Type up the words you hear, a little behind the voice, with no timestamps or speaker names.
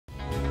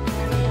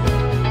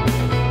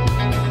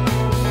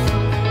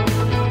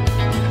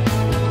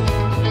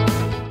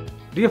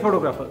Dear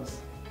photographers,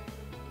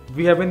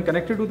 we have been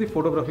connected to the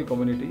photography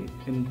community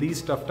in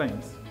these tough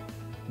times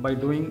by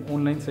doing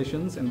online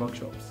sessions and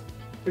workshops.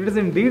 It is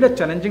indeed a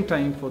challenging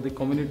time for the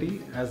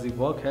community as the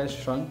work has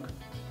shrunk,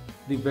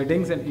 the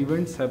weddings and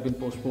events have been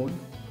postponed.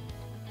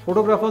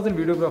 Photographers and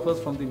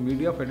videographers from the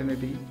media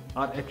fraternity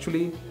are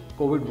actually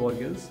COVID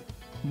warriors,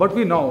 but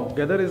we now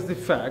gather is the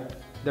fact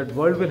that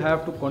world will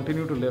have to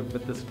continue to live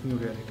with this new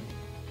reality.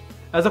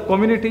 As a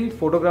community,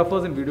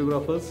 photographers and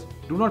videographers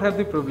do not have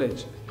the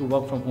privilege to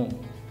work from home.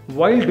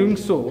 While doing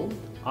so,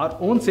 our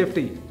own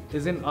safety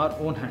is in our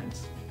own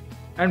hands.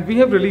 And we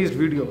have released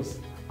videos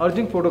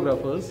urging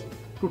photographers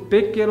to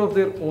take care of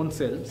their own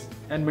selves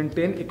and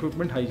maintain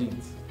equipment hygiene.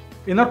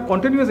 In our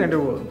continuous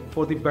endeavor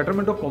for the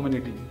betterment of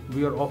community,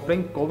 we are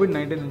offering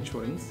Covid-19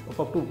 insurance of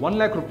up to 1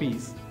 lakh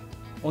rupees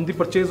on the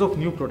purchase of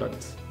new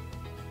products.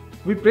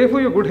 We pray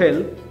for your good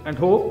health and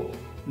hope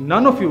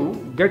none of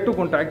you get to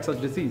contract such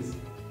disease.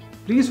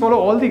 Please follow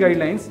all the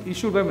guidelines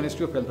issued by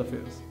Ministry of Health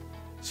Affairs.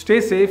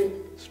 Stay safe,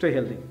 stay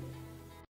healthy.